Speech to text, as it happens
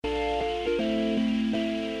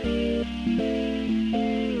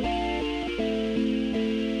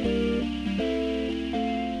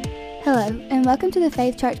welcome to the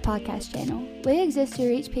Faith Church podcast channel. We exist to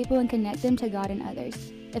reach people and connect them to God and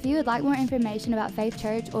others. If you would like more information about Faith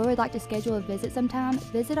Church or would like to schedule a visit sometime,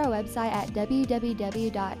 visit our website at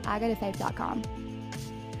www.igotofaith.com.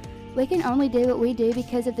 We can only do what we do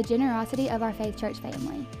because of the generosity of our Faith Church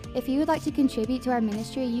family. If you would like to contribute to our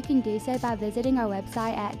ministry, you can do so by visiting our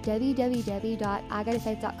website at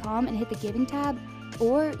www.igotofaith.com and hit the Giving tab,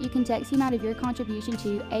 or you can text the amount of your contribution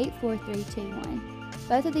to 84321.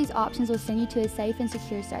 Both of these options will send you to a safe and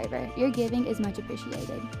secure server. Your giving is much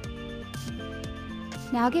appreciated.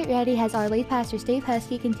 Now get ready as our lead pastor Steve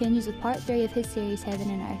Husky continues with part 3 of his series, Heaven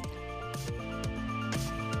and Earth.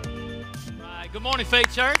 All right, good morning,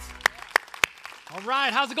 Faith Church. All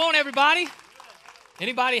right, how's it going, everybody?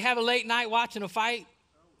 Anybody have a late night watching a fight?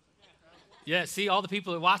 Yeah, see, all the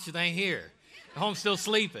people that watch it ain't here. At home still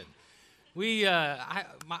sleeping.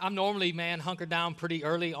 I'm normally, hunkered down pretty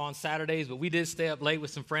early on Saturdays, but we did stay up late with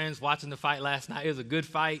some friends watching the fight last night. It was a good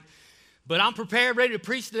fight. But I'm prepared, ready to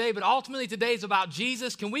preach today. But ultimately, today is about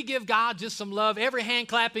Jesus. Can we give God just some love? Every hand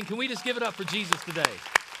clapping, can we just give it up for Jesus today?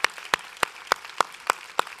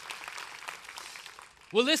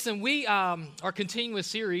 Well, listen, we are continuing a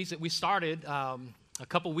series that we started a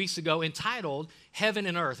couple weeks ago entitled Heaven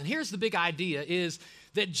and Earth. And here's the big idea is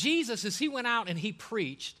that Jesus, as he went out and he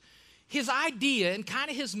preached, his idea and kind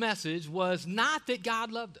of his message was not that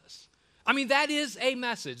God loved us. I mean, that is a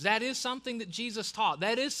message. That is something that Jesus taught.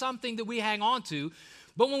 That is something that we hang on to.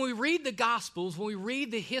 But when we read the Gospels, when we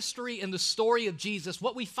read the history and the story of Jesus,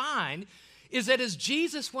 what we find is that as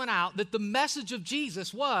Jesus went out, that the message of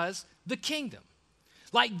Jesus was the kingdom.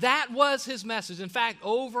 Like that was his message. In fact,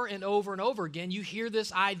 over and over and over again, you hear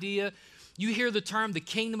this idea, you hear the term the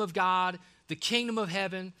kingdom of God, the kingdom of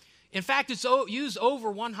heaven. In fact, it's used over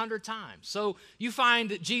 100 times. So you find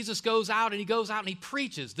that Jesus goes out and he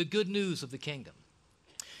preaches the good news of the kingdom.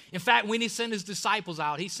 In fact, when he sent his disciples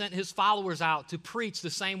out, he sent his followers out to preach the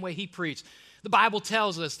same way he preached. The Bible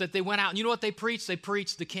tells us that they went out and you know what they preached? They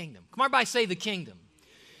preached the kingdom. Come on, everybody say the kingdom.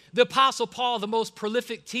 The Apostle Paul, the most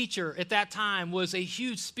prolific teacher at that time, was a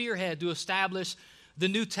huge spearhead to establish the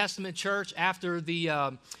New Testament church after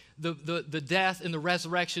the death and the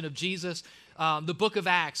resurrection of Jesus. The book of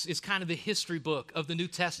Acts is kind of the history book of the New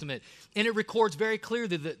Testament. And it records very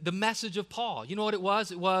clearly the message of Paul. You know what it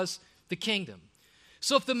was? It was the kingdom.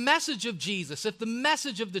 So if the message of Jesus, if the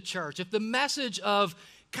message of the church, if the message of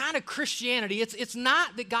kind of Christianity, it's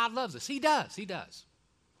not that God loves us. He does.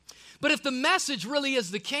 But if the message really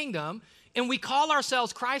is the kingdom and we call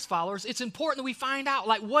ourselves Christ followers, it's important that we find out,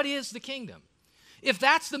 like, what is the kingdom? If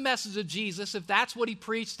that's the message of Jesus, if that's what he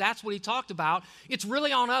preached, that's what he talked about, it's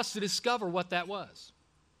really on us to discover what that was.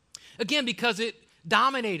 Again, because it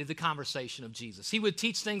dominated the conversation of Jesus. He would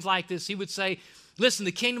teach things like this. He would say, listen,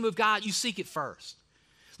 the kingdom of God, you seek it first.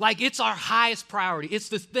 Like it's our highest priority. It's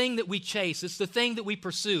the thing that we chase. It's the thing that we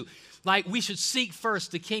pursue. Like we should seek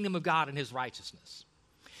first the kingdom of God and his righteousness.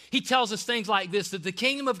 He tells us things like this, that the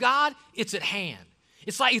kingdom of God, it's at hand.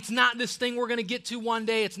 It's like it's not this thing we're going to get to one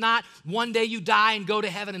day. It's not one day you die and go to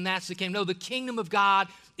heaven and that's the kingdom. No, the kingdom of God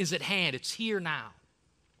is at hand. It's here now.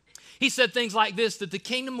 He said things like this, that the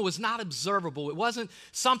kingdom was not observable. It wasn't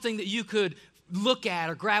something that you could look at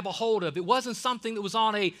or grab a hold of. It wasn't something that was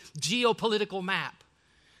on a geopolitical map.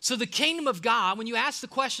 So the kingdom of God, when you ask the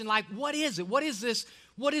question like, what is it? What is this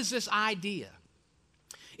idea?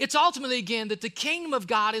 It's ultimately, again, that the kingdom of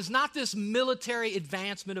God is not this military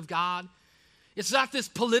advancement of God. It's not this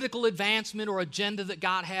political advancement or agenda that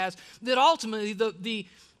God has. That ultimately,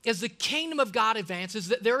 as the kingdom of God advances,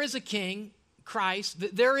 that there is a king, Christ,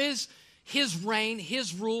 that there is his reign,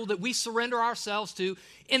 his rule that we surrender ourselves to.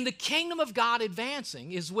 And the kingdom of God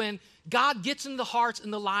advancing is when God gets into the hearts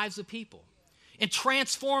and the lives of people and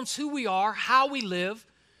transforms who we are, how we live,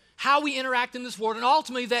 how we interact in this world, and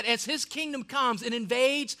ultimately that as his kingdom comes, it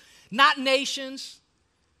invades not nations,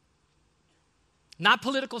 not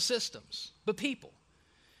political systems, but people.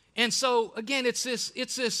 And so, again, it's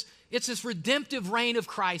this redemptive reign of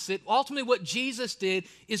Christ that ultimately what Jesus did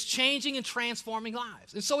is changing and transforming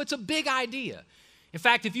lives. And so it's a big idea. In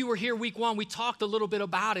fact, if you were here week 1, we talked a little bit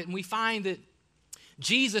about it, and we find that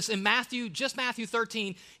Jesus in Matthew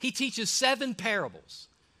 13, he teaches 7 parables.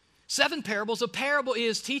 7 parables. A parable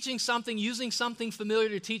is teaching something, using something familiar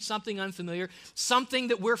to teach something unfamiliar, something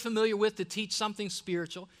that we're familiar with to teach something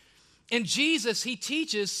spiritual. And Jesus, he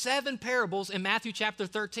teaches 7 parables in Matthew chapter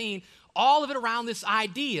 13, all of it around this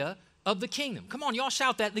idea of the kingdom. Come on, y'all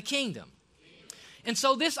shout that, the kingdom. And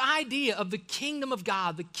so this idea of the kingdom of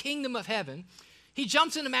God, the kingdom of heaven, he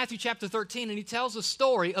jumps into Matthew chapter 13 and he tells a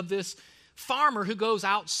story of this farmer who goes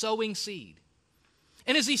out sowing seed.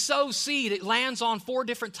 And as he sows seed, it lands on 4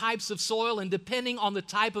 different types of soil, and depending on the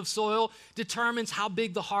type of soil determines how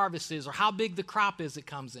big the harvest is or how big the crop is that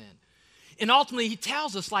comes in. And ultimately, he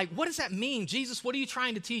tells us, like, what does that mean? Jesus, what are you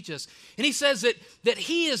trying to teach us? And he says that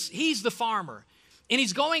he's the farmer, and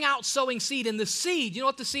he's going out sowing seed. And the seed, you know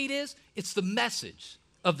what the seed is? It's the message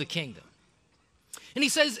of the kingdom. And he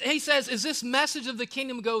says, as this message of the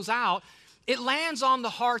kingdom goes out, it lands on the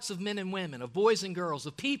hearts of men and women, of boys and girls,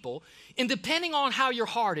 of people. And depending on how your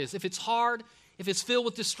heart is, if it's hard, if it's filled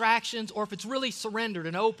with distractions, or if it's really surrendered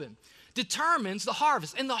and open, determines the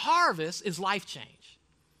harvest. And the harvest is life change.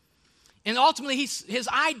 And ultimately, his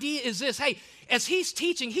idea is this: hey, as he's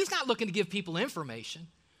teaching, he's not looking to give people information.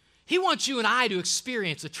 He wants you and I to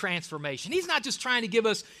experience a transformation. He's not just trying to give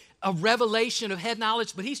us a revelation of head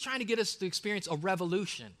knowledge, but he's trying to get us to experience a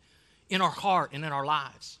revolution in our heart and in our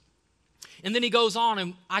lives. And then he goes on,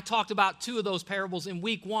 and I talked about 2 of those parables in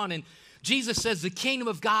week 1, and Jesus says the kingdom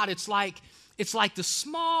of God, it's like the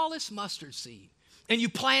smallest mustard seed. And you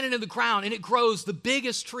plant it in the ground, and it grows the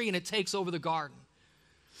biggest tree, and it takes over the garden.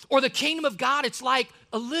 Or the kingdom of God, it's like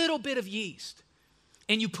a little bit of yeast.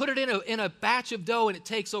 And you put it in a batch of dough, and it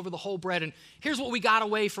takes over the whole bread. And here's what we got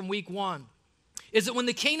away from week 1, is that when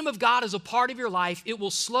the kingdom of God is a part of your life, it will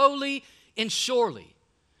slowly and surely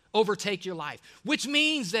overtake your life. Which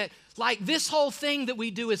means that, like, this whole thing that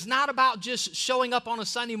we do is not about just showing up on a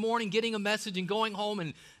Sunday morning, getting a message, and going home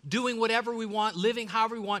and doing whatever we want, living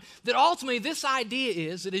however we want. That ultimately this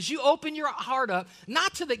idea is that as you open your heart up,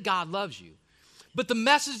 not to that God loves you, but the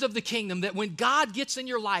message of the kingdom, that when God gets in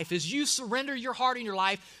your life, as you surrender your heart and your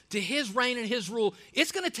life to his reign and his rule,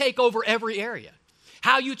 it's going to take over every area.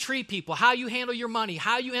 How you treat people, how you handle your money,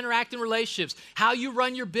 how you interact in relationships, how you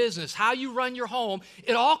run your business, how you run your home,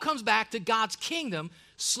 it all comes back to God's kingdom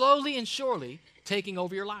slowly and surely taking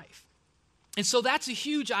over your life. And so that's a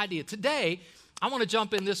huge idea. Today, I want to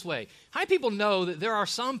jump in this way. How many people know that there are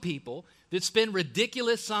some people that spend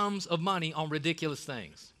ridiculous sums of money on ridiculous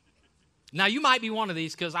things? Now, you might be one of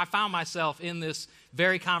these, because I found myself in this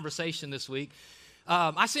very conversation this week.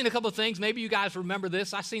 I've seen a couple of things. Maybe you guys remember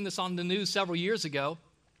this. I seen this on the news several years ago.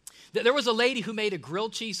 There was a lady who made a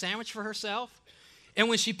grilled cheese sandwich for herself. And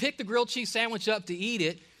when she picked the grilled cheese sandwich up to eat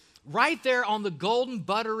it, right there on the golden,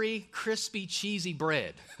 buttery, crispy, cheesy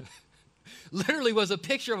bread, literally was a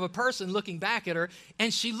picture of a person looking back at her.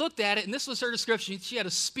 And she looked at it, and this was her description. She had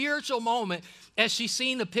a spiritual moment as she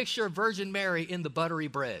seen the picture of Virgin Mary in the buttery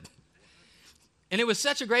bread. And it was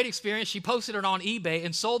such a great experience, she posted it on eBay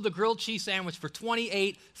and sold the grilled cheese sandwich for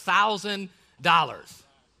 $28,000.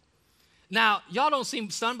 Now, y'all don't seem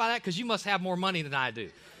stunned by that, because you must have more money than I do.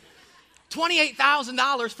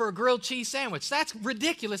 $28,000 for a grilled cheese sandwich. That's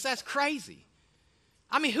ridiculous. That's crazy.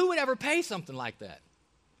 I mean, who would ever pay something like that?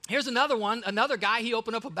 Here's another one. Another guy, he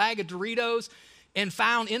opened up a bag of Doritos and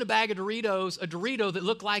found in a bag of Doritos a Dorito that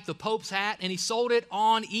looked like the Pope's hat, and he sold it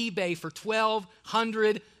on eBay for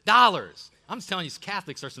 $1,200. I'm just telling you,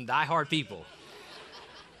 Catholics are some diehard people.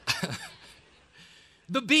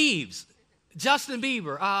 The Biebs, Justin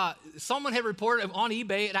Bieber. Someone had reported on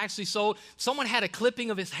eBay, it actually sold. Someone had a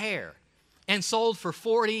clipping of his hair and sold for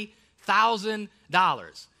 $40,000.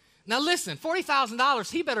 Now listen,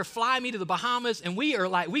 $40,000, he better fly me to the Bahamas, and we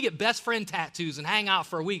get best friend tattoos and hang out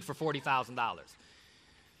for a week for $40,000.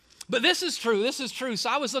 But this is true. So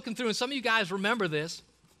I was looking through, and some of you guys remember this.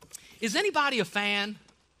 Is anybody a fan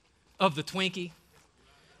of the Twinkie?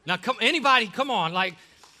 Now, come on, like,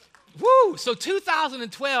 woo! So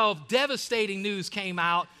 2012, devastating news came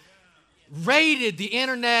out, raided the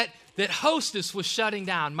internet, that Hostess was shutting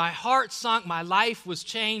down. My heart sunk, my life was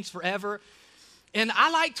changed forever. And I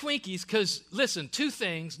like Twinkies because, listen, 2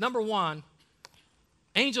 things. Number 1,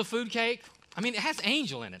 angel food cake. I mean, it has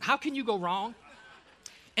angel in it. How can you go wrong?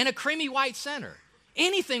 And a creamy white center.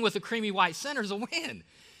 Anything with a creamy white center is a win.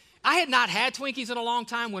 I had not had Twinkies in a long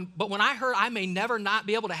time, but when I heard I may never not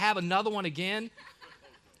be able to have another one again,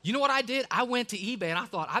 you know what I did? I went to eBay and I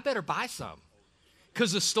thought, I better buy some,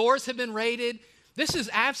 because the stores have been raided. This is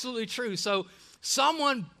absolutely true. So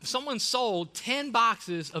someone sold 10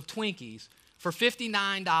 boxes of Twinkies for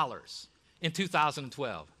 $59 in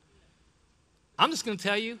 2012. I'm just going to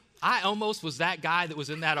tell you, I almost was that guy that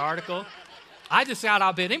was in that article. I just got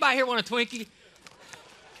outbid. Anybody here want a Twinkie?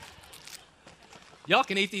 Y'all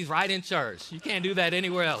can eat these right in church. You can't do that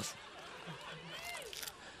anywhere else.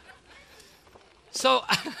 So,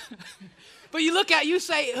 but you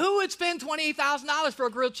say, who would spend $28,000 for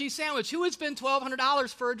a grilled cheese sandwich? Who would spend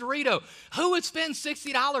 $1,200 for a Dorito? Who would spend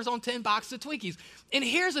 $60 on 10 boxes of Twinkies? And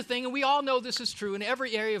here's the thing, and we all know this is true in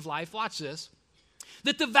every area of life. Watch this.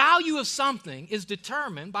 That the value of something is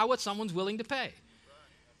determined by what someone's willing to pay.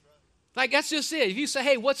 Like, that's just it. If you say,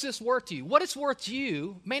 hey, what's this worth to you? What it's worth to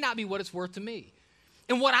you may not be what it's worth to me.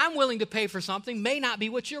 And what I'm willing to pay for something may not be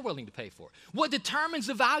what you're willing to pay for. What determines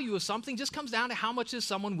the value of something just comes down to how much is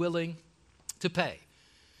someone willing to pay.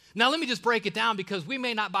 Now, let me just break it down, because we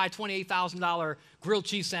may not buy $28,000 grilled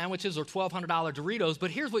cheese sandwiches or $1,200 Doritos,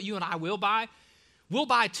 but here's what you and I will buy. We'll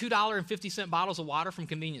buy $2.50 bottles of water from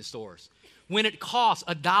convenience stores when it costs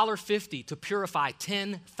 $1.50 to purify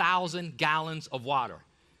 10,000 gallons of water.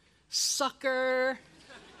 Sucker.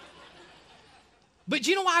 But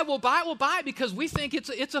you know why we'll buy it? We'll buy it because we think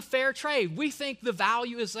it's a fair trade. We think the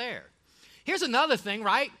value is there. Here's another thing,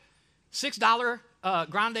 right? $6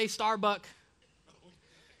 Grande Starbucks.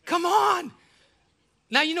 Come on.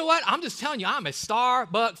 Now, you know what? I'm just telling you, I'm a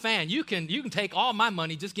Starbucks fan. You can take all my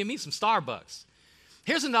money, just give me some Starbucks.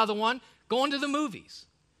 Here's another one, going to the movies.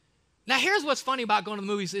 Now, here's what's funny about going to the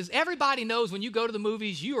movies is everybody knows when you go to the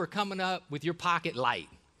movies, you are coming up with your pocket light.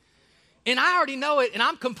 And I already know it, and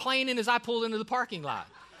I'm complaining as I pull into the parking lot.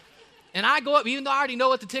 And I go up, even though I already know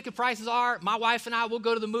what the ticket prices are, my wife and I will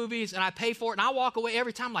go to the movies, and I pay for it, and I walk away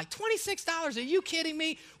every time like, $26? Are you kidding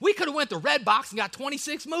me? We could have went to Redbox and got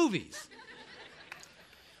 26 movies.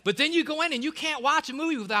 But then you go in, and you can't watch a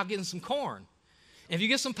movie without getting some corn. If you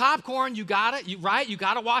get some popcorn, you got it, right? You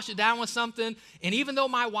got to wash it down with something. And even though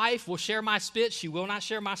my wife will share my spit, she will not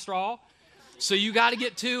share my straw. So you got to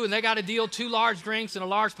get two, and they got to deal 2 large drinks and a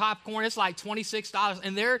large popcorn. It's like $26.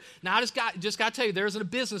 And now I just got to tell you, there's a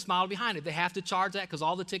business model behind it. They have to charge that because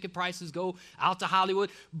all the ticket prices go out to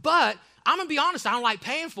Hollywood. But I'm going to be honest, I don't like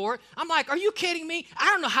paying for it. I'm like, are you kidding me? I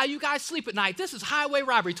don't know how you guys sleep at night. This is highway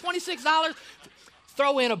robbery. $26?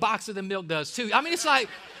 Throw in a box of the milk does too. I mean, it's like,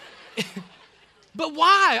 but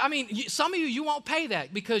why? I mean, some of you won't pay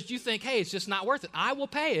that because you think, hey, it's just not worth it. I will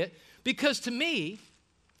pay it because to me,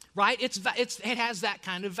 right, it has that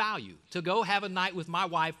kind of value. To go have a night with my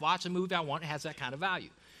wife, watch a movie I want, it has that kind of value.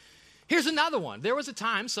 Here's another one. There was a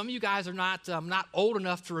time, some of you guys are not old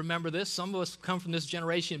enough to remember this. Some of us come from this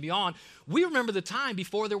generation and beyond. We remember the time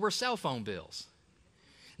before there were cell phone bills.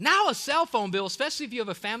 Now a cell phone bill, especially if you have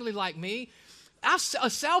a family like me, a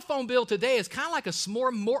cell phone bill today is kind of like a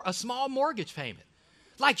small mortgage payment.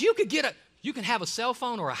 Like you can have a cell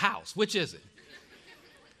phone or a house. Which is it?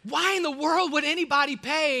 Why in the world would anybody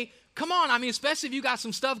pay? Come on, I mean, especially if you got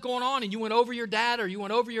some stuff going on and you went over your data or you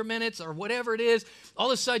went over your minutes or whatever it is, all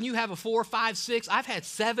of a sudden you have a 4, 5, 6. I've had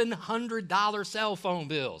 $700 cell phone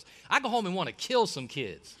bills. I go home and want to kill some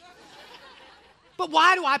kids. But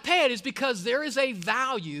why do I pay it? Is because there is a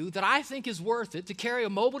value that I think is worth it to carry a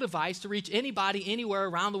mobile device to reach anybody anywhere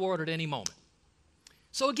around the world at any moment.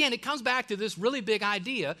 So again, it comes back to this really big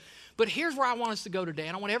idea, but here's where I want us to go today,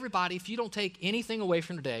 and I want everybody, if you don't take anything away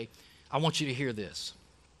from today, I want you to hear this.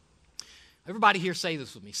 Everybody here say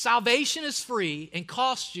this with me. Salvation is free and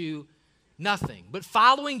costs you nothing, but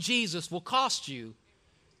following Jesus will cost you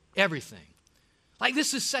everything. Like,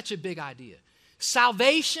 this is such a big idea.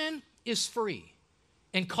 Salvation is free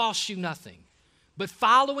and costs you nothing, but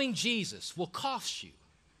following Jesus will cost you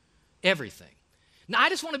everything. Now, I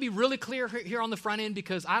just want to be really clear here on the front end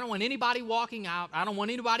because I don't want anybody walking out. I don't want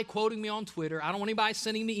anybody quoting me on Twitter. I don't want anybody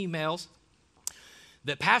sending me emails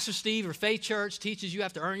that Pastor Steve or Faith Church teaches you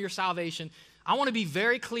have to earn your salvation. I want to be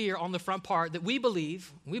very clear on the front part that we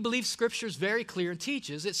believe Scripture is very clear and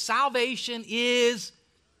teaches that salvation is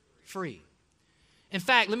free. In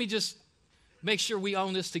fact, let me just make sure we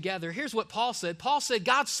own this together. Here's what Paul said. Paul said,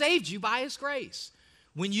 God saved you by his grace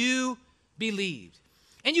when you believed.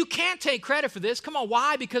 And you can't take credit for this. Come on,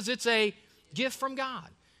 why? Because it's a gift from God.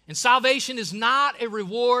 And salvation is not a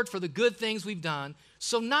reward for the good things we've done,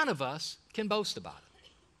 so none of us can boast about it.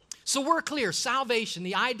 So we're clear. Salvation,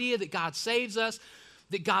 the idea that God saves us,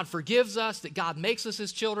 that God forgives us, that God makes us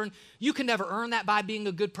his children, you can never earn that by being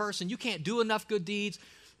a good person. You can't do enough good deeds.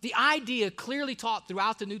 The idea clearly taught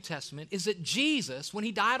throughout the New Testament is that Jesus, when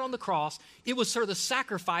he died on the cross, it was for the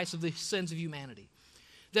sacrifice of the sins of humanity.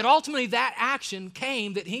 That ultimately that action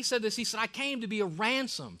came, that he said this, he said, I came to be a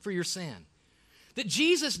ransom for your sin. That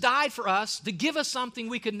Jesus died for us to give us something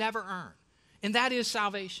we could never earn, and that is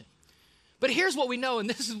salvation. But here's what we know, and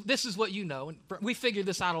this is what you know, and we figured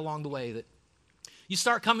this out along the way, that you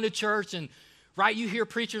start coming to church and, right, you hear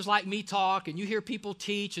preachers like me talk, and you hear people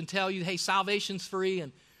teach and tell you, hey, salvation's free,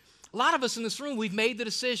 and a lot of us in this room, we've made the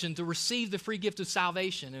decision to receive the free gift of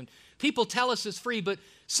salvation, and people tell us it's free, but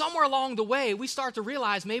somewhere along the way, we start to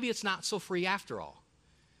realize maybe it's not so free after all.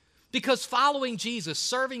 Because following Jesus,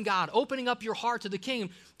 serving God, opening up your heart to the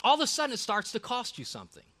kingdom, all of a sudden it starts to cost you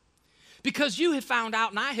something. Because you have found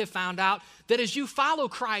out, and I have found out, that as you follow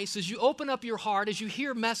Christ, as you open up your heart, as you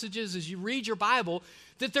hear messages, as you read your Bible,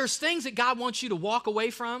 that there's things that God wants you to walk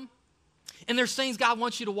away from, And there's things God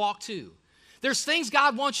wants you to walk to. There's things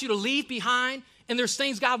God wants you to leave behind, and there's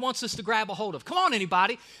things God wants us to grab a hold of. Come on,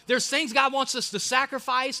 anybody. There's things God wants us to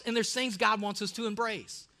sacrifice, and there's things God wants us to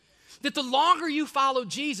embrace. That the longer you follow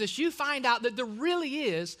Jesus, you find out that there really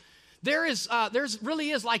is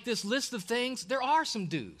like this list of things. There are some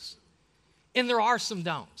do's, and there are some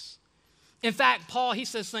don'ts. In fact, Paul, he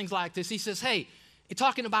says things like this. He says, hey,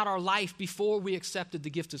 talking about our life before we accepted the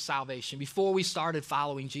gift of salvation, before we started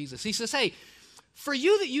following Jesus. He says, hey, for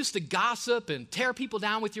you that used to gossip and tear people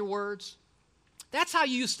down with your words, that's how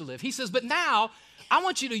you used to live. He says, but now I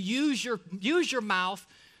want you to use your mouth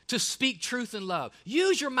to speak truth and love.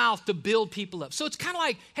 Use your mouth to build people up. So it's kind of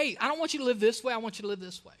like, hey, I don't want you to live this way. I want you to live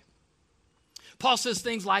this way. Paul says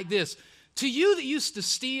things like this. To you that used to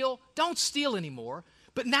steal, don't steal anymore,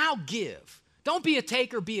 but now give. Don't be a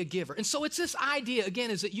taker, be a giver. And so it's this idea,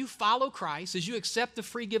 again, is that you follow Christ, as you accept the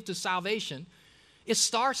free gift of salvation, it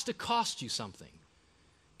starts to cost you something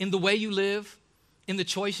in the way you live, in the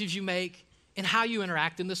choices you make, and how you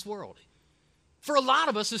interact in this world. For a lot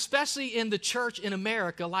of us, especially in the church in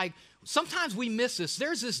America, like sometimes we miss this.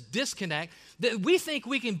 There's this disconnect that we think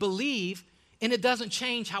we can believe and it doesn't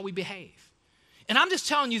change how we behave. And I'm just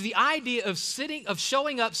telling you, the idea of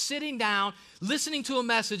showing up, sitting down, listening to a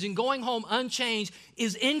message and going home unchanged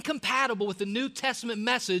is incompatible with the New Testament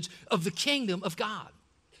message of the kingdom of God.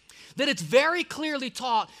 That it's very clearly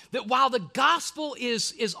taught that while the gospel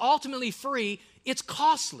is ultimately free, it's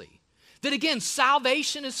costly. That again,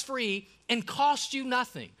 salvation is free and costs you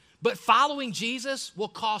nothing. But following Jesus will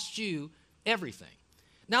cost you everything.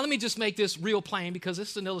 Now let me just make this real plain because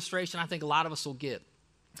this is an illustration I think a lot of us will get.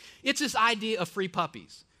 It's this idea of free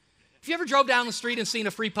puppies. If you ever drove down the street and seen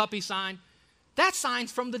a free puppy sign, that sign's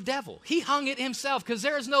from the devil. He hung it himself because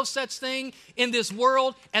there is no such thing in this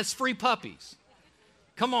world as free puppies.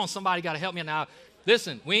 Come on, somebody got to help me now.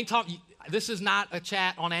 Listen, we ain't talking, this is not a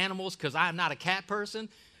chat on animals because I'm not a cat person.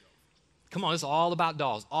 Come on, it's all about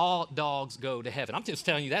dogs. All dogs go to heaven. I'm just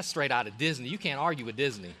telling you, that's straight out of Disney. You can't argue with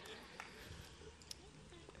Disney.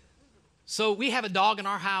 So we have a dog in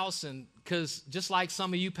our house, and because just like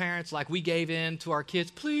some of you parents, like we gave in to our kids,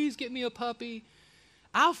 please get me a puppy.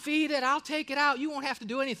 I'll feed it. I'll take it out. You won't have to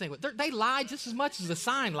do anything with it. They lied just as much as the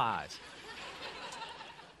sign lies.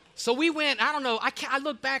 So we went, I don't know, I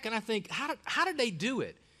look back and I think, how did they do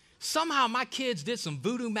it? Somehow my kids did some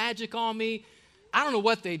voodoo magic on me. I don't know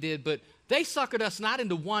what they did, but they suckered us not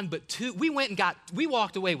into one, but two. We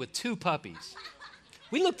walked away with 2 puppies.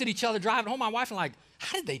 We looked at each other driving home, my wife, and like,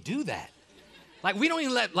 how did they do that? Like we don't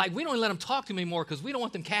even let them talk to me anymore because we don't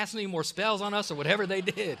want them casting any more spells on us or whatever they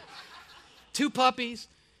did. 2 puppies.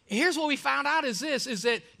 And here's what we found out is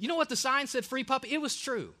that, you know what the sign said, free puppy? It was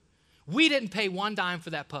true. We didn't pay 1 dime for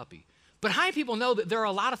that puppy. But how many people know that there are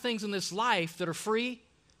a lot of things in this life that are free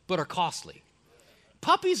but are costly?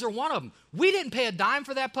 Puppies are one of them. We didn't pay a dime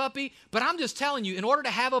for that puppy, but I'm just telling you, in order to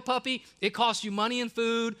have a puppy, it costs you money in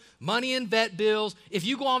food, money in vet bills. If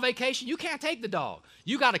you go on vacation, you can't take the dog.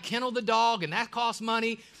 You got to kennel the dog, and that costs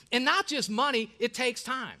money. And not just money, it takes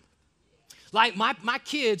time. Like my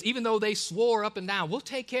kids, even though they swore up and down, we'll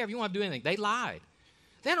take care of you, won't have to do anything. They lied.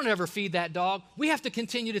 They don't ever feed that dog. We have to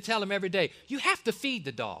continue to tell them every day, you have to feed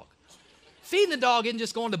the dog. Feeding the dog isn't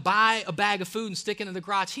just going to buy a bag of food and stick it in the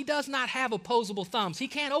garage. He does not have opposable thumbs. He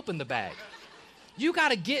can't open the bag. You got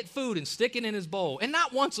to get food and stick it in his bowl. And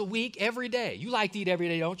not once a week, every day. You like to eat every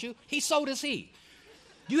day, don't you? So does he.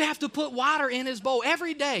 You have to put water in his bowl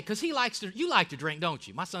every day because you like to drink, don't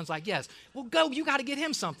you? My son's like, yes. Well, go, you got to get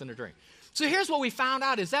him something to drink. So here's what we found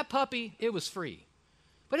out is that puppy, it was free.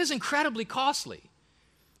 But it's incredibly costly.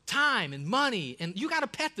 Time and money, and you got to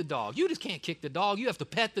pet the dog. You just can't kick the dog. You have to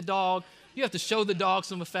pet the dog. You have to show the dog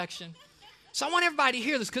some affection. So I want everybody to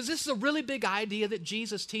hear this because this is a really big idea that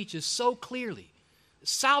Jesus teaches so clearly.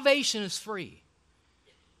 Salvation is free.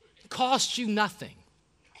 It costs you nothing.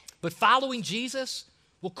 But following Jesus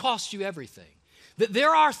will cost you everything. That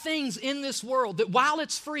there are things in this world that while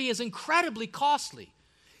it's free is incredibly costly.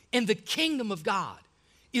 And the kingdom of God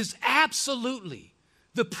is absolutely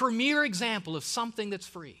the premier example of something that's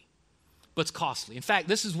free, but it's costly. In fact,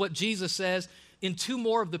 this is what Jesus says in 2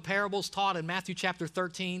 more of the parables taught in Matthew chapter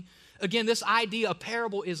 13. Again, this idea, a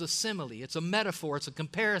parable is a simile. It's a metaphor. It's a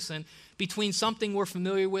comparison between something we're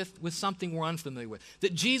familiar with something we're unfamiliar with.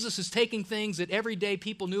 That Jesus is taking things that everyday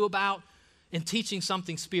people knew about and teaching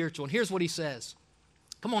something spiritual. And here's what he says.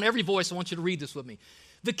 Come on, every voice, I want you to read this with me.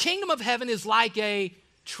 The kingdom of heaven is like a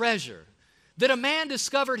treasure that a man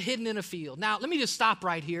discovered hidden in a field. Now, let me just stop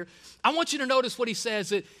right here. I want you to notice what he says.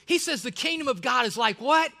 That he says the kingdom of God is like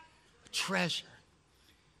what? A treasure.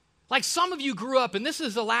 Like some of you grew up, and this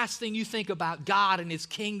is the last thing you think about God and his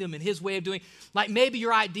kingdom and his way of doing. Like maybe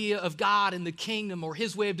your idea of God and the kingdom or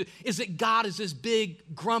his way of doing is that God is this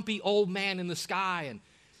big, grumpy old man in the sky, and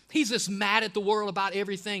he's just mad at the world about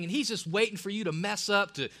everything, and he's just waiting for you to mess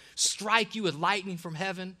up, to strike you with lightning from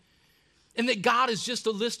heaven. And that God is just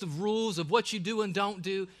a list of rules of what you do and don't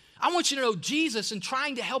do. I want you to know Jesus, and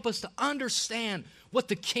trying to help us to understand what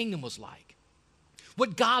the kingdom was like,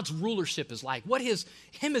 what God's rulership is like, what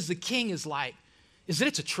him as the king is like, is that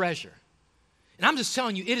it's a treasure. And I'm just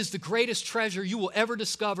telling you, it is the greatest treasure you will ever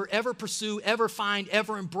discover, ever pursue, ever find,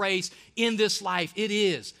 ever embrace in this life. It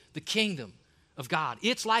is the kingdom of God.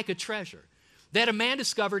 It's like a treasure that a man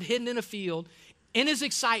discovered hidden in a field. In his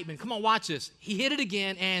excitement, come on, watch this. He hid it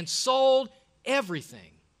again and sold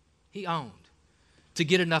everything he owned to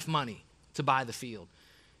get enough money to buy the field.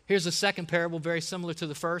 Here's a second parable, very similar to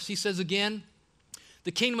the first. He says again,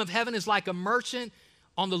 the kingdom of heaven is like a merchant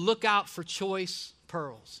on the lookout for choice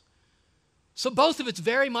pearls. So both of it's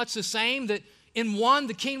very much the same, that in one,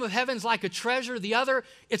 the kingdom of heaven is like a treasure. The other,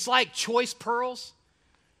 it's like choice pearls.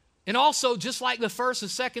 And also, just like the first and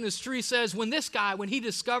second is true, he says, when he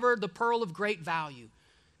discovered the pearl of great value,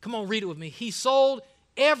 come on, read it with me. He sold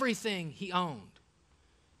everything he owned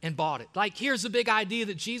and bought it. Like, here's the big idea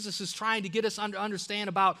that Jesus is trying to get us to understand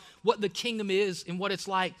about what the kingdom is and what it's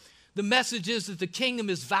like. The message is that the kingdom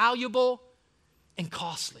is valuable and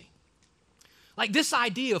costly. Like this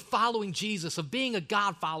idea of following Jesus, of being a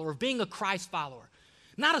God follower, of being a Christ follower,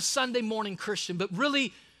 not a Sunday morning Christian, but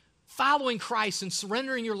really following Christ and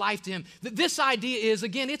surrendering your life to him, that this idea is,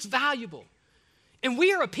 again, it's valuable. And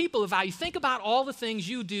we are a people of value. Think about all the things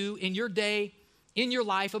you do in your day, in your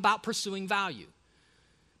life about pursuing value.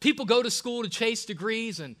 People go to school to chase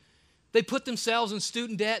degrees, and they put themselves in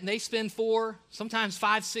student debt, and they spend 4, sometimes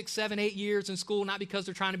 5, 6, 7, 8 years in school, not because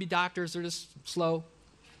they're trying to be doctors, they're just slow.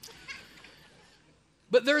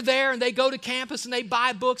 But they're there, and they go to campus, and they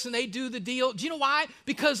buy books, and they do the deal. Do you know why?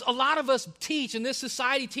 Because a lot of us teach, and this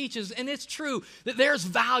society teaches, and it's true, that there's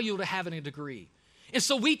value to having a degree. And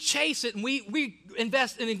so we chase it, and we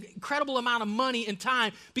invest an incredible amount of money and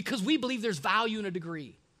time because we believe there's value in a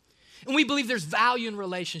degree. And we believe there's value in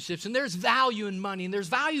relationships, and there's value in money, and there's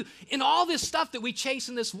value in all this stuff that we chase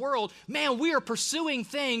in this world. Man, we are pursuing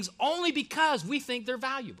things only because we think they're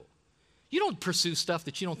valuable. You don't pursue stuff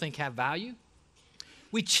that you don't think have value.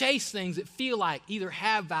 We chase things that feel like either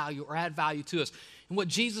have value or add value to us. And what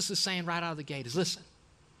Jesus is saying right out of the gate is, listen,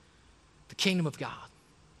 the kingdom of God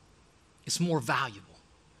is more valuable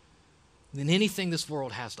than anything this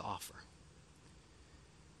world has to offer.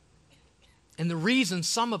 And the reason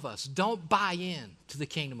some of us don't buy in to the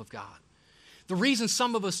kingdom of God, the reason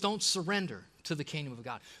some of us don't surrender to the kingdom of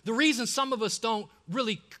God, the reason some of us don't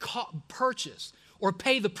really purchase or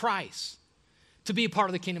pay the price to be a part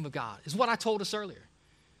of the kingdom of God is what I told us earlier.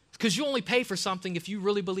 Because you only pay for something if you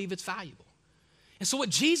really believe it's valuable. And so what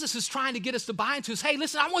Jesus is trying to get us to buy into is, hey,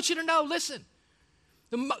 listen, I want you to know, listen,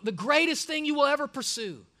 the greatest thing you will ever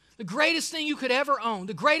pursue, the greatest thing you could ever own,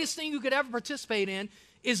 the greatest thing you could ever participate in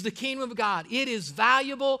is the kingdom of God. It is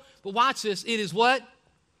valuable, but watch this, it is what?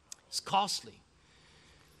 It's costly.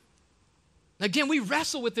 Again, we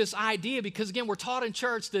wrestle with this idea because, again, we're taught in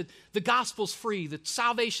church that the gospel's free, that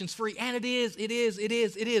salvation's free, and it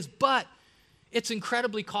is, but it's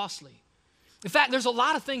incredibly costly. In fact, there's a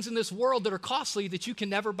lot of things in this world that are costly that you can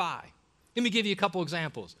never buy. Let me give you a couple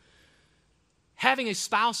examples. Having a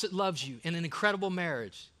spouse that loves you in an incredible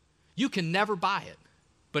marriage, you can never buy it,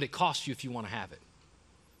 but it costs you if you want to have it.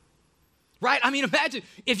 Right? I mean, imagine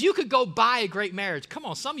if you could go buy a great marriage. Come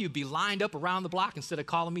on, some of you would be lined up around the block instead of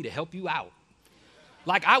calling me to help you out.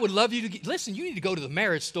 Like, I would love you to listen, you need to go to the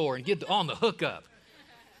marriage store and get on the hookup.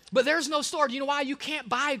 But there's no store. Do you know why? You can't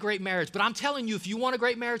buy a great marriage. But I'm telling you, if you want a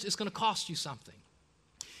great marriage, it's going to cost you something.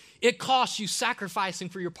 It costs you sacrificing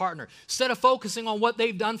for your partner. Instead of focusing on what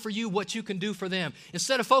they've done for you, what you can do for them.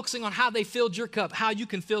 Instead of focusing on how they filled your cup, how you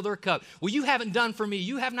can fill their cup. Well, you haven't done for me.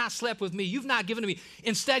 You have not slept with me. You've not given to me.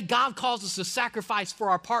 Instead, God calls us to sacrifice for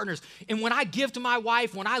our partners. And when I give to my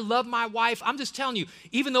wife, when I love my wife, I'm just telling you,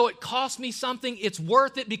 even though it costs me something, it's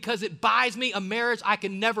worth it because it buys me a marriage I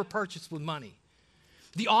can never purchase with money.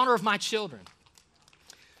 The honor of my children.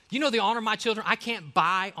 You know the honor of my children? I can't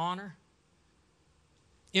buy honor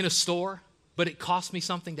in a store, but it costs me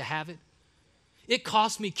something to have it. It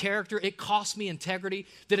costs me character. It costs me integrity.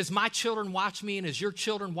 That as my children watch me and as your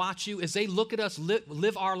children watch you, as they look at us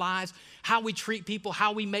live our lives, how we treat people,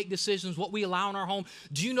 how we make decisions, what we allow in our home,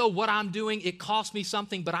 do you know what I'm doing? It costs me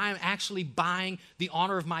something, but I am actually buying the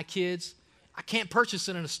honor of my kids. I can't purchase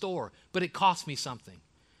it in a store, but it costs me something.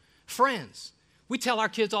 Friends, we tell our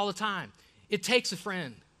kids all the time, it takes a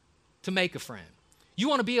friend to make a friend. You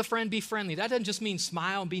want to be a friend, be friendly. That doesn't just mean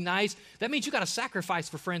smile and be nice. That means you got to sacrifice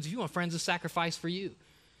for friends if you want friends to sacrifice for you.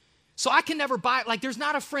 So I can never buy, like there's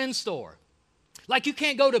not a friend store. Like you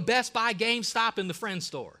can't go to Best Buy, GameStop, in the friend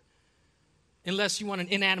store unless you want an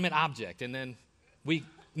inanimate object, and then we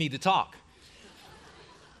need to talk.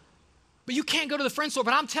 But you can't go to the friend store.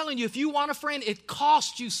 But I'm telling you, if you want a friend, it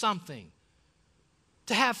costs you something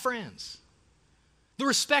to have friends. The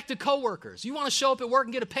respect of coworkers. You want to show up at work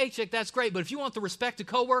and get a paycheck, that's great. But if you want the respect of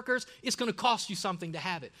coworkers, it's going to cost you something to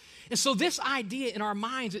have it. And so this idea in our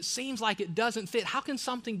minds, it seems like it doesn't fit. How can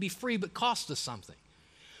something be free but cost us something?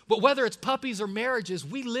 But whether it's puppies or marriages,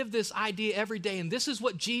 we live this idea every day. And this is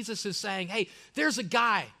what Jesus is saying. Hey, there's a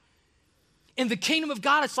guy. In the kingdom of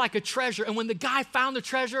God, it's like a treasure. And when the guy found the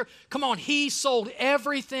treasure, come on, he sold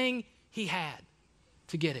everything he had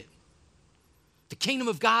to get it. The kingdom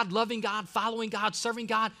of God, loving God, following God, serving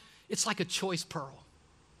God, it's like a choice pearl.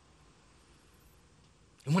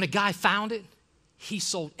 And when a guy found it, he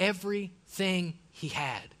sold everything he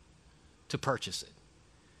had to purchase it.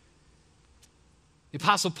 The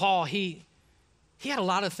Apostle Paul, he had a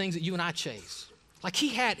lot of things that you and I chase. Like he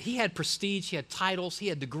had prestige, he had titles, he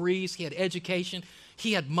had degrees, he had education,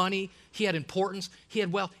 he had money, he had importance, he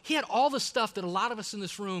had wealth. He had all the stuff that a lot of us in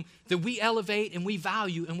this room that we elevate and we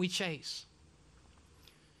value and we chase.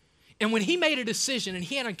 And when he made a decision and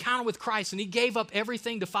he had an encounter with Christ and he gave up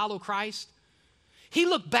everything to follow Christ, he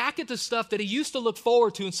looked back at the stuff that he used to look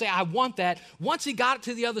forward to and say, I want that. Once he got it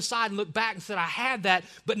to the other side and looked back and said, I had that,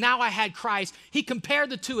 but now I had Christ. He compared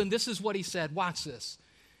the two, and this is what he said. Watch this.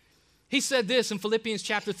 He said this in Philippians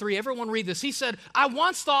chapter 3. Everyone read this. He said, I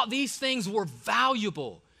once thought these things were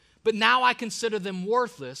valuable, but now I consider them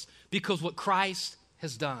worthless because what Christ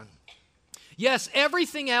has done. Yes,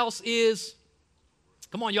 everything else is,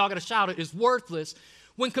 come on, y'all got to shout it, is worthless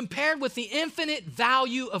when compared with the infinite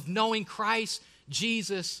value of knowing Christ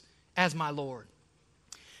Jesus as my Lord.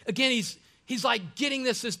 Again, he's like getting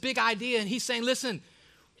this big idea, and he's saying, listen,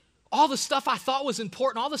 all the stuff I thought was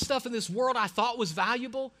important, all the stuff in this world I thought was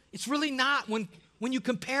valuable, it's really not when you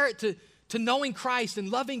compare it to knowing Christ and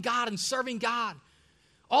loving God and serving God.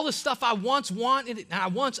 All the stuff I once wanted and I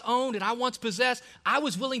once owned and I once possessed, I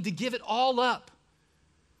was willing to give it all up.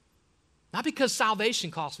 Not because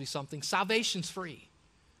salvation cost me something. Salvation's free.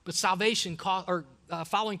 But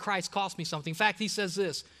following Christ cost me something. In fact, he says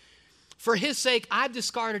this, for his sake, I've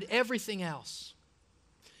discarded everything else,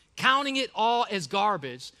 counting it all as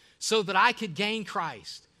garbage so that I could gain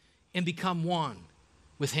Christ and become one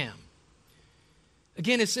with him.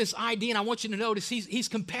 Again, it's this idea, and I want you to notice he's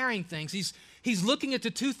comparing things. He's looking at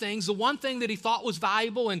the two things. The one thing that he thought was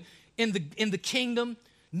valuable in the kingdom,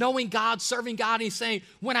 knowing God, serving God, and he's saying,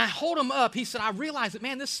 when I hold him up, he said, I realized that,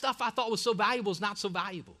 man, this stuff I thought was so valuable is not so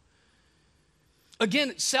valuable.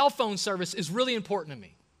 Again, cell phone service is really important to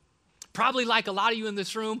me. Probably like a lot of you in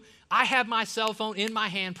this room, I have my cell phone in my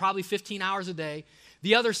hand probably 15 hours a day.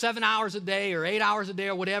 The other 7 hours a day or 8 hours a day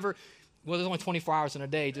or whatever, well, there's only 24 hours in a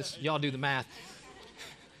day, just y'all do the math.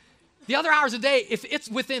 The other hours a day, if it's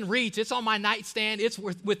within reach, it's on my nightstand, it's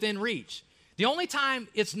within reach. The only time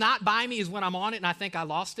it's not by me is when I'm on it and I think I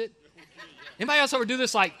lost it. Anybody else ever do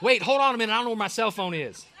this like, wait, hold on a minute, I don't know where my cell phone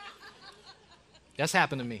is. That's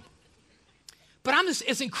happened to me. But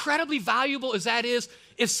as incredibly valuable as that is,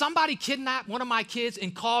 if somebody kidnapped one of my kids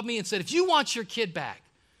and called me and said, if you want your kid back,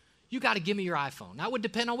 you got to give me your iPhone. Now, it would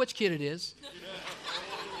depend on which kid it is.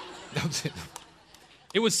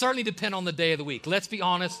 It would certainly depend on the day of the week. Let's be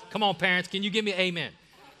honest. Come on, parents, can you give me an amen?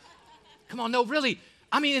 Come on, no, really.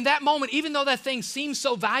 I mean, in that moment, even though that thing seems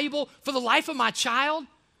so valuable, for the life of my child,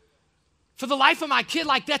 for the life of my kid,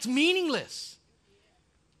 like that's meaningless.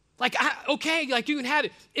 Like, okay, like you can have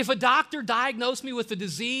it. If a doctor diagnosed me with a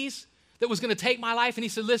disease that was going to take my life, and he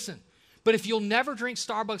said, listen, but if you'll never drink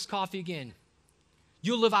Starbucks coffee again,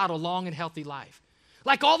 you'll live out a long and healthy life.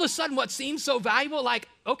 Like all of a sudden, what seems so valuable, like,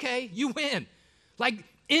 okay, you win. Like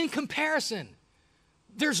in comparison,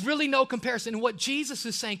 there's really no comparison. And what Jesus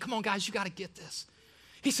is saying, come on, guys, you got to get this.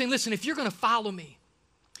 He's saying, listen, if you're going to follow me,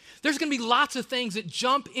 there's going to be lots of things that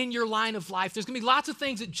jump in your line of life. There's going to be lots of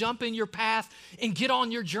things that jump in your path and get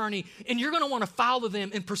on your journey, and you're going to want to follow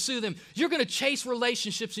them and pursue them. You're going to chase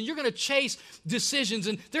relationships, and you're going to chase decisions,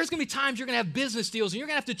 and there's going to be times you're going to have business deals, and you're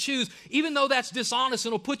going to have to choose, even though that's dishonest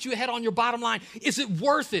and it'll put you ahead on your bottom line, is it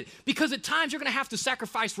worth it? Because at times you're going to have to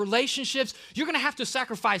sacrifice relationships, you're going to have to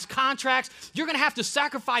sacrifice contracts, you're going to have to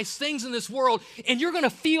sacrifice things in this world, and you're going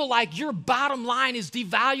to feel like your bottom line is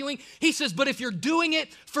devaluing. He says, but if you're doing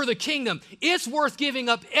it for the kingdom, it's worth giving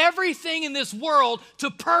up everything in this world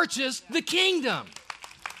to purchase the kingdom.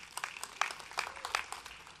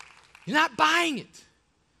 You're not buying it,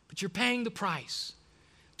 but you're paying the price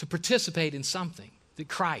to participate in something that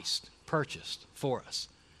Christ purchased for us.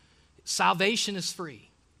 Salvation is free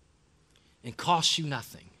and costs you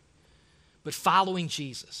nothing, but following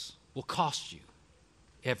Jesus will cost you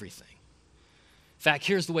everything. In fact,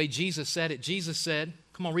 here's the way Jesus said it. Jesus said,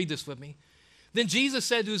 come on, read this with me. Then Jesus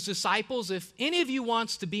said to his disciples, if any of you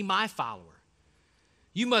wants to be my follower,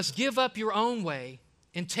 you must give up your own way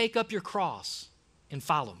and take up your cross and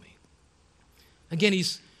follow me. Again,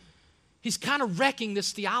 he's kind of wrecking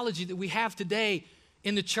this theology that we have today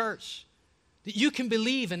in the church, that you can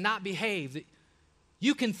believe and not behave, that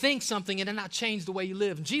you can think something and then not change the way you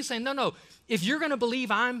live. And Jesus saying, no, if you're going to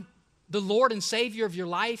believe I'm the Lord and Savior of your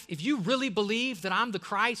life, if you really believe that I'm the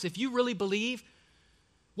Christ, if you really believe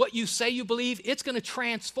what you say you believe, it's going to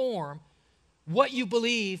transform what you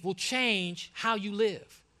believe, will change how you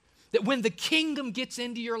live. That when the kingdom gets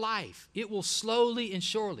into your life, it will slowly and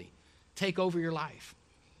surely take over your life.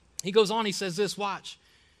 He goes on, he says this, watch.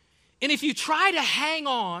 And if you try to hang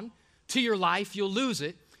on to your life, you'll lose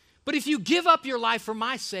it. But if you give up your life for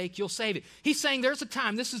my sake, you'll save it. He's saying there's a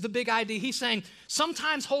time, this is the big idea. He's saying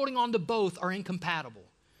sometimes holding on to both are incompatible.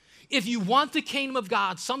 If you want the kingdom of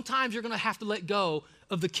God, sometimes you're going to have to let go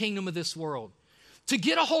of the kingdom of this world to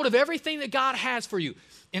get a hold of everything that God has for you.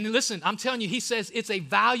 And listen, I'm telling you, he says it's a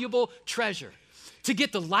valuable treasure. To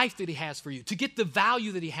get the life that he has for you, to get the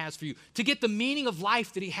value that he has for you, to get the meaning of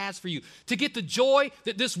life that he has for you, to get the joy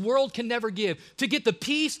that this world can never give, to get the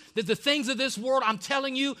peace that the things of this world, I'm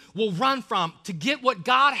telling you, will run from, to get what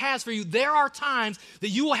God has for you. There are times that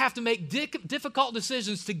you will have to make difficult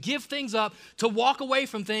decisions to give things up, to walk away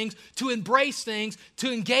from things, to embrace things,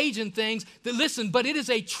 to engage in things. That listen, but it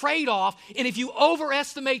is a trade-off, and if you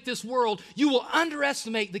overestimate this world, you will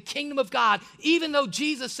underestimate the kingdom of God, even though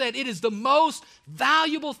Jesus said it is the most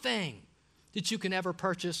valuable thing that you can ever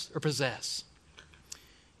purchase or possess.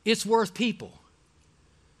 It's worth people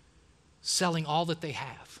selling all that they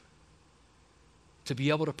have to be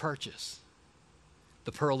able to purchase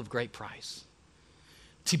the pearl of great price,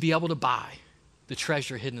 to be able to buy the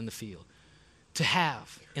treasure hidden in the field, to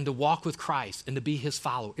have and to walk with Christ and to be his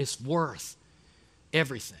follower. It's worth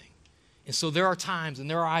everything. And so there are times and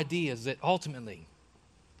there are ideas that ultimately,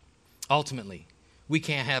 we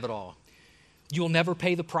can't have it all. You'll never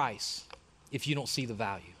pay the price if you don't see the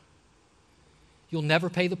value. You'll never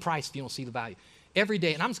pay the price if you don't see the value. Every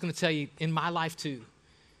day, and I'm just going to tell you, in my life too,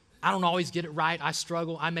 I don't always get it right. I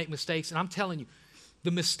struggle. I make mistakes. And I'm telling you,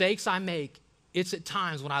 the mistakes I make, it's at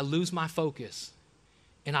times when I lose my focus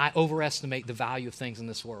and I overestimate the value of things in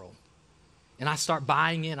this world. And I start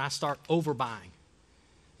buying in, I start overbuying.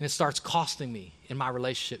 And it starts costing me in my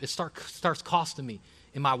relationship. It starts costing me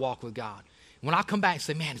in my walk with God. When I come back and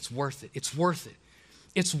say, man, it's worth it. It's worth it.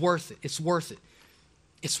 It's worth it. It's worth it.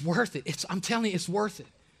 It's worth it. I'm telling you, it's worth it.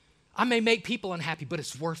 I may make people unhappy, but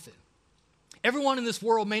it's worth it. Everyone in this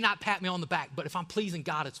world may not pat me on the back, but if I'm pleasing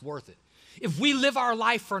God, it's worth it. If we live our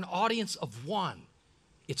life for an audience of one,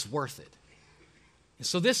 it's worth it. And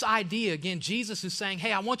so this idea, again, Jesus is saying,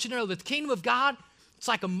 hey, I want you to know that the kingdom of God, it's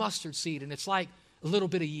like a mustard seed, and it's like a little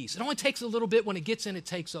bit of yeast. It only takes a little bit. When it gets in, it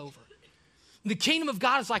takes over. The kingdom of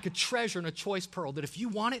God is like a treasure and a choice pearl that if you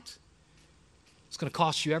want it, it's going to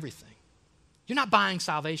cost you everything. You're not buying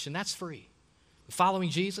salvation. That's free. But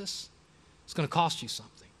following Jesus, it's going to cost you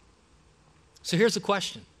something. So here's the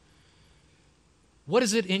question. What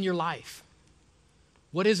is it in your life?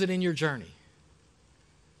 What is it in your journey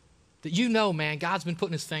that you know, man, God's been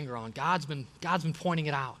putting his finger on. God's been pointing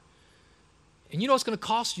it out. And you know it's going to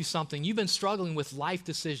cost you something. You've been struggling with life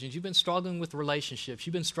decisions. You've been struggling with relationships.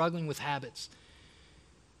 You've been struggling with habits.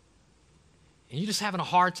 And you're just having a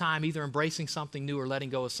hard time either embracing something new or letting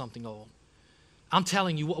go of something old. I'm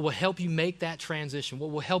telling you, what will help you make that transition,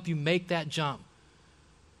 what will help you make that jump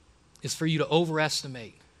is for you to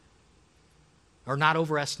overestimate or not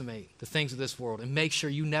overestimate the things of this world and make sure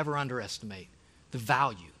you never underestimate the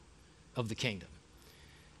value of the kingdom.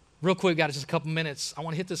 Real quick, got just a couple minutes. I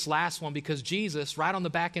want to hit this last one because Jesus, right on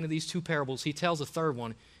the back end of these two parables, he tells a third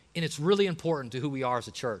one, and it's really important to who we are as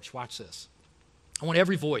a church. Watch this. I want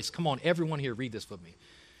every voice, come on, everyone here, read this with me.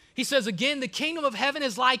 He says, again, the kingdom of heaven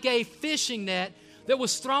is like a fishing net that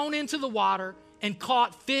was thrown into the water and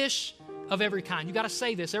caught fish of every kind. You got to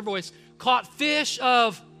say this, every voice, caught fish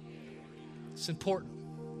of, it's important.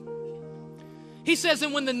 He says,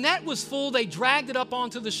 and when the net was full, they dragged it up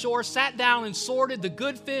onto the shore, sat down and sorted the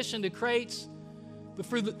good fish into crates, but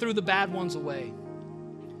threw the bad ones away.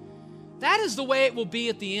 That is the way it will be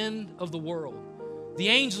at the end of the world. The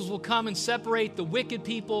angels will come and separate the wicked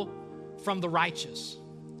people from the righteous,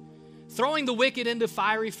 throwing the wicked into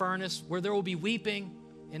fiery furnace where there will be weeping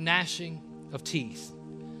and gnashing of teeth.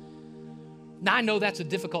 Now, I know that's a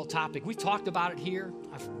difficult topic. We've talked about it here.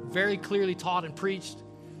 I've very clearly taught and preached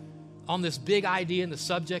on this big idea and the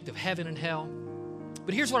subject of heaven and hell.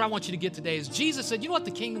 But here's what I want you to get today is Jesus said, you know what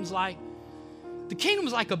the kingdom's like? The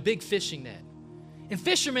kingdom's like a big fishing net. And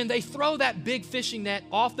fishermen, they throw that big fishing net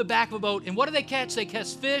off the back of a boat. And what do they catch? They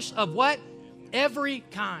catch fish of what? Every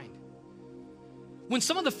kind. When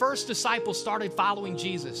some of the first disciples started following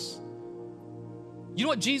Jesus, you know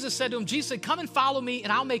what Jesus said to them? Jesus said, come and follow me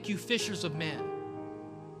and I'll make you fishers of men.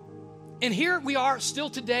 And here we are still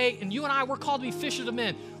today, and you and I, we're called to be fishers of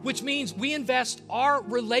men, which means we invest our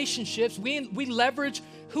relationships, we leverage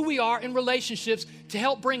who we are in relationships to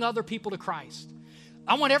help bring other people to Christ.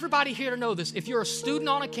 I want everybody here to know this. If you're a student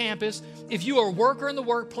on a campus, if you are a worker in the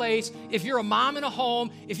workplace, if you're a mom in a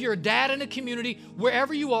home, if you're a dad in a community,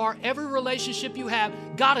 wherever you are, every relationship you have,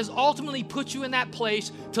 God has ultimately put you in that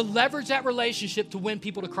place to leverage that relationship to win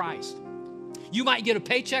people to Christ. You might get a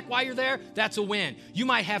paycheck while you're there, that's a win. You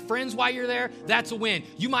might have friends while you're there, that's a win.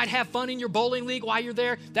 You might have fun in your bowling league while you're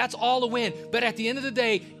there, that's all a win. But at the end of the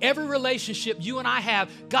day, every relationship you and I have,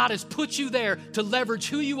 God has put you there to leverage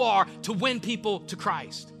who you are to win people to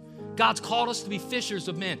Christ. God's called us to be fishers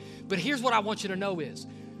of men. But here's what I want you to know is,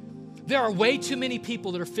 there are way too many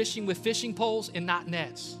people that are fishing with fishing poles and not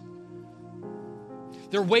nets.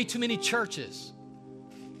 There are way too many churches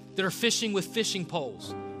that are fishing with fishing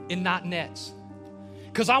poles and not nets.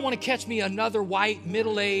 Because I want to catch me another white,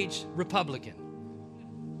 middle-aged Republican.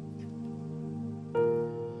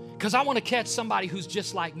 Because I want to catch somebody who's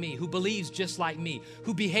just like me, who believes just like me,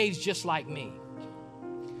 who behaves just like me.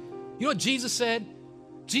 You know what Jesus said?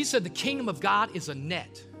 Jesus said the kingdom of God is a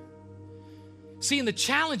net. See, and the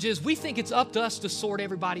challenge is we think it's up to us to sort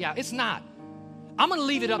everybody out. It's not. I'm going to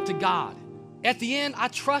leave it up to God. At the end, I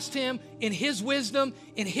trust him in his wisdom,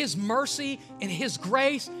 in his mercy, in his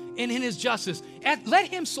grace, and in his justice. And let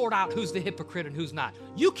him sort out who's the hypocrite and who's not.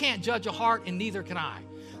 You can't judge a heart, and neither can I.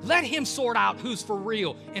 Let him sort out who's for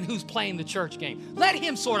real and who's playing the church game. Let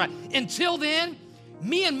him sort out. Until then,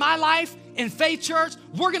 me and my life in Faith Church,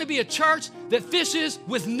 we're going to be a church that fishes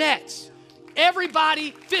with nets.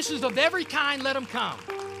 Everybody, fishes of every kind, let them come.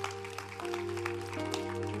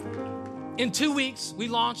 In 2 weeks, we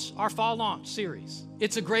launch our fall launch series.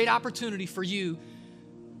 It's a great opportunity for you.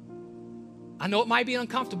 I know it might be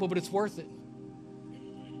uncomfortable, but it's worth it.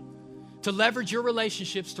 To leverage your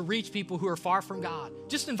relationships to reach people who are far from God.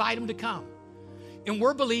 Just invite them to come. And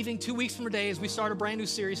we're believing 2 weeks from today as we start a brand new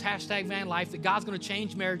series, #VanLife, that God's going to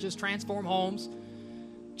change marriages, transform homes,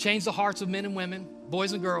 change the hearts of men and women,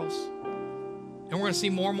 boys and girls. And we're going to see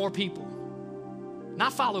more and more people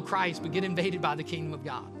not follow Christ, but get invaded by the kingdom of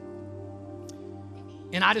God.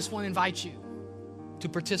 And I just want to invite you to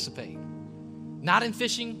participate, not in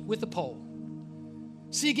fishing with a pole.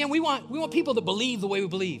 See, again, we want people that believe the way we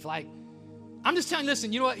believe. Like, I'm just telling you,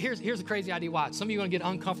 listen, you know what? Here's a crazy idea. Watch. Some of you are going to get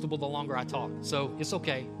uncomfortable the longer I talk. So it's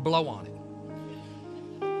okay. Blow on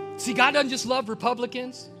it. See, God doesn't just love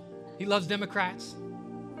Republicans. He loves Democrats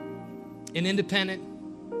and Independent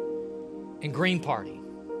and Green Party.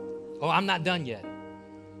 Oh, I'm not done yet.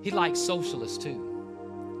 He likes socialists too.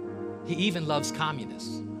 He even loves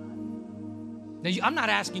communists. Now, I'm not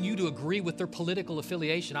asking you to agree with their political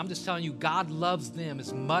affiliation. I'm just telling you God loves them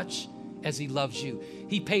as much as he loves you.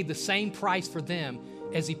 He paid the same price for them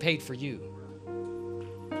as he paid for you.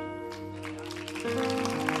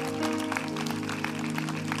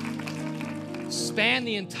 Span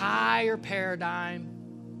the entire paradigm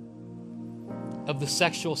of the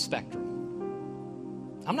sexual spectrum.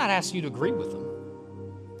 I'm not asking you to agree with them,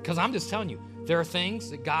 because I'm just telling you, there are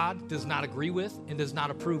things that God does not agree with and does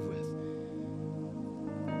not approve with.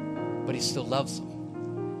 But he still loves them.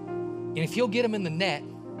 And if he'll get them in the net,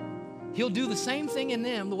 he'll do the same thing in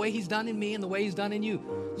them the way he's done in me and the way he's done in you.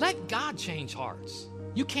 Let God change hearts.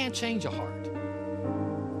 You can't change a heart.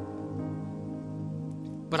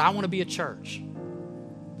 But I want to be a church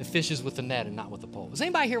that fishes with the net and not with the pole. Does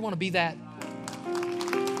anybody here want to be that?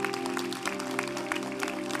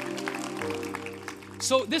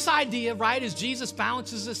 So this idea, right, as Jesus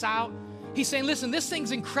balances this out, he's saying, listen, this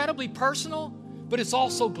thing's incredibly personal, but it's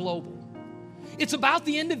also global. It's about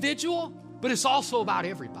the individual, but it's also about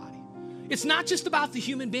everybody. It's not just about the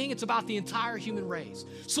human being, it's about the entire human race.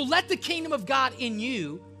 So let the kingdom of God in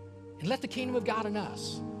you and let the kingdom of God in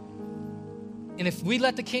us. And if we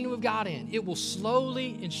let the kingdom of God in, it will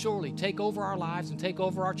slowly and surely take over our lives and take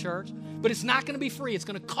over our church. But it's not going to be free. It's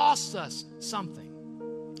going to cost us something.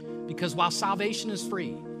 Because while salvation is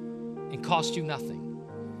free and costs you nothing,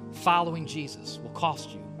 following Jesus will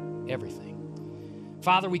cost you everything.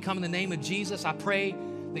 Father, we come in the name of Jesus. I pray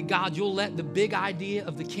that, God, you'll let the big idea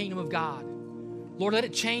of the kingdom of God, Lord, let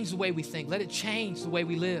it change the way we think. Let it change the way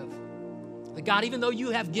we live. That God, even though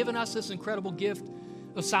you have given us this incredible gift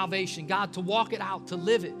of salvation, God, to walk it out, to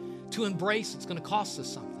live it, to embrace it's going to cost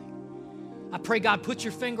us something. I pray, God, put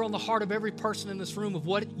your finger on the heart of every person in this room of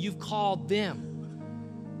what you've called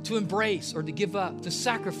them to embrace or to give up, to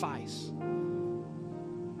sacrifice,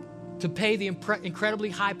 to pay the incredibly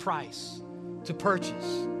high price to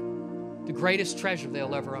purchase the greatest treasure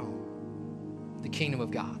they'll ever own, the kingdom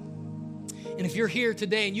of God. And if you're here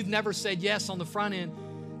today and you've never said yes on the front end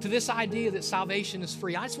to this idea that salvation is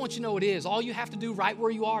free, I just want you to know it is. All you have to do right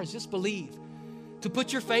where you are is just believe, to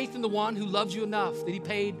put your faith in the one who loves you enough that he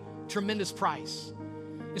paid tremendous price.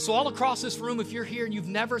 And so all across this room, if you're here and you've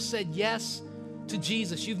never said yes to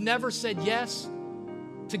Jesus, you've never said yes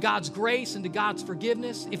to God's grace and to God's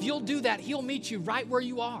forgiveness, if you'll do that, he'll meet you right where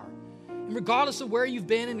you are. And regardless of where you've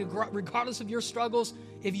been and regardless of your struggles,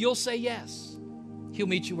 if you'll say yes, he'll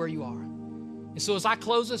meet you where you are. And so as I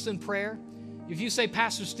close this in prayer, if you say,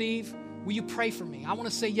 Pastor Steve, will you pray for me? I want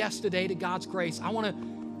to say yes today to God's grace. I want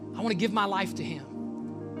to give my life to him.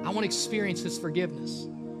 I want to experience his forgiveness.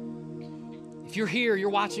 If you're here, you're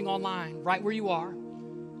watching online, right where you are,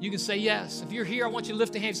 you can say yes. If you're here, I want you to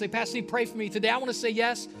lift a hand and say, Pastor Steve, pray for me. Today I want to say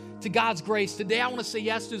yes to God's grace. Today I want to say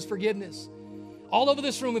yes to his forgiveness. All over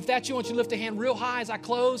this room, if that's you, I want you to lift a hand real high as I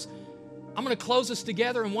close. I'm going to close this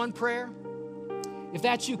together in one prayer. If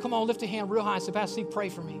that's you, come on, lift a hand real high and say, Pastor Steve, pray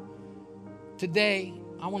for me. Today,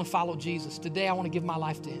 I want to follow Jesus. Today, I want to give my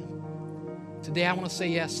life to him. Today, I want to say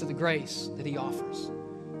yes to the grace that he offers.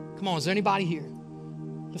 Come on, is there anybody here?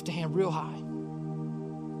 Lift a hand real high.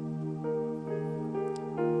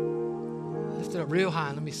 Lift it up real high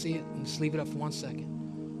and let me see it and just leave it up for 1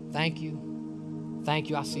 second. Thank you. Thank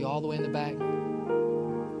you. I see all the way in the back.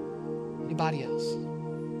 Anybody else?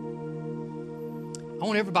 I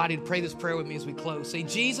want everybody to pray this prayer with me as we close. Say,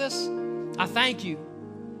 Jesus, I thank you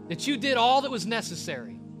that you did all that was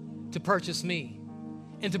necessary to purchase me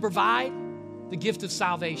and to provide the gift of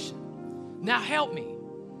salvation. Now help me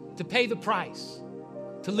to pay the price,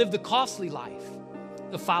 to live the costly life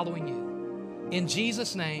of following you. In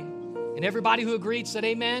Jesus' name. And everybody who agreed said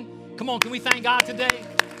amen. Come on, can we thank God today?